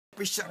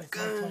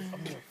Shotgun.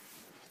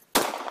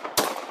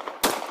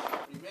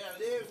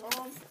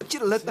 You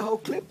let the whole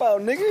clip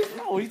out, nigga.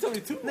 No, he told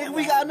me two. Nigga,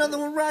 we got another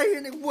one right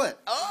here, nigga. What?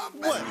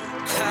 What?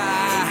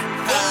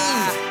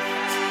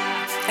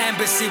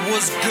 Embassy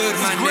was good,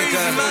 my nigga.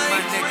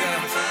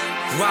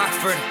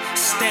 Rockford,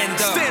 stand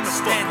up.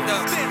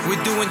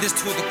 We're doing this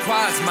to the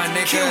quads, my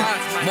nigga.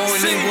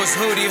 Morning was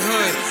hoodie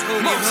hood.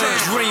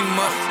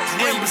 Dreama,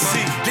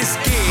 Embassy. Let's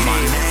get it. My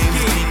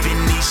name's deep in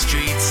these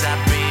streets.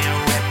 I've been